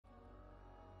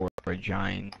for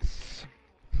giants.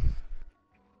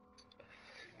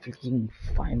 Freaking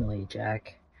finally,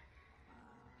 Jack.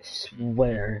 I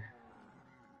swear.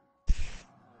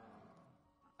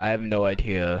 I have no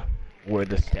idea where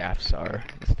the staffs are,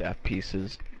 the staff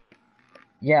pieces.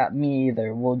 Yeah, me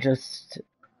either. We'll just...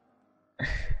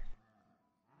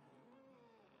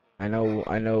 I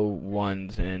know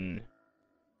one's in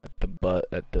at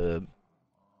the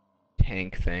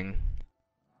tank thing.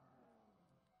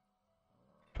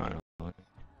 Finally.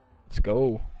 Let's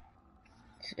go.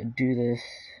 do this.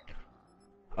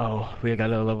 Oh, we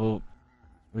got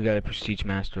a prestige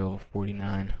master level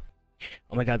 49.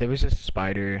 Oh my god, there was a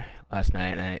spider last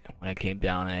night and when I came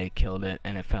down I killed it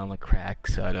and it fell in the crack,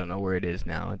 so I don't know where it is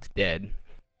now. It's dead.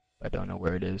 I don't know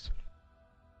where it is.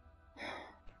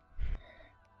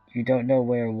 You don't know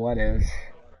where what is.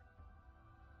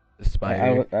 The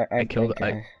spider. I killed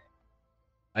think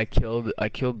I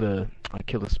killed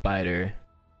the spider.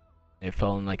 It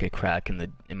fell in like a crack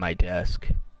in my desk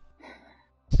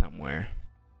somewhere.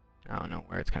 I don't know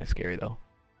where. It's kind of scary though.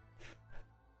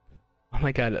 Oh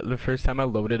my god, the first time I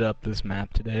loaded up this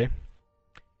map today,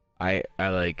 I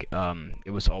like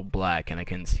it was all black and I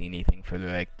couldn't see anything for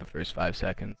like the first 5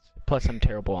 seconds. Plus I'm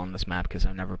terrible on this map because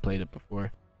I've never played it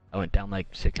before. I went down like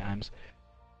 6 times.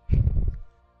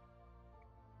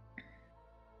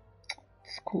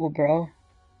 it's cool, bro.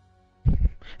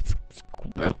 It's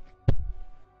cool, bro.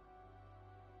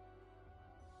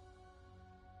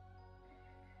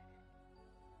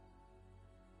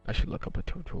 I should look up a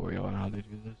tutorial on how to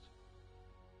do this.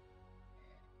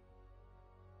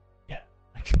 Yeah.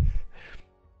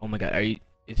 Oh my god,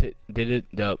 does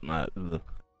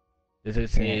it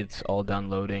say it's all done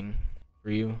loading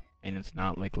for you and it's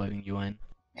not like letting you in?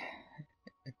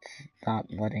 It's not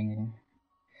letting...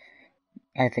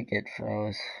 I think it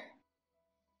froze.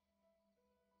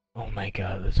 Oh my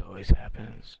god, this always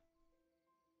happens.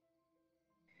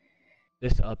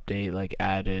 This update like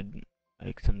added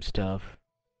like some stuff.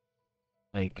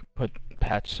 Like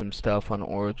patch some stuff on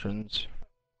Origins.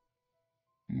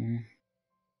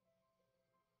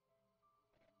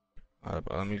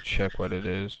 Let me check what it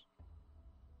is.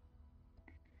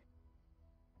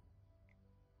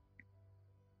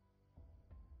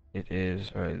 It is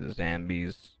the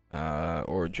Zambies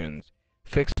Origins.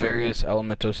 Fix various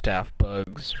elemental staff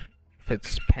bugs.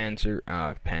 Fix panzer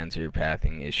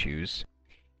pathing issues.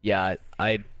 Yeah,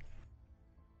 I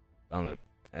found it.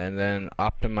 And then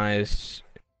optimize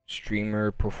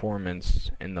streamer performance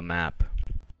in the map.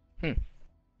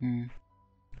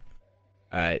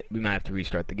 Alright, we might have to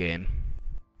restart the game.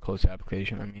 Close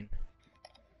application, I mean.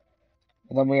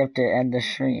 Then we have to end the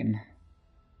stream.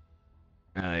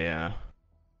 Yeah.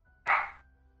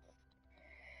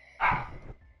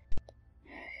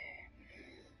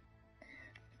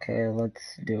 Okay,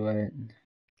 let's do it.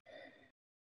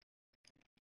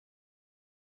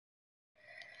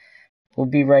 We'll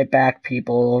be right back,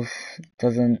 people.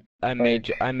 Doesn't... I may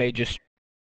just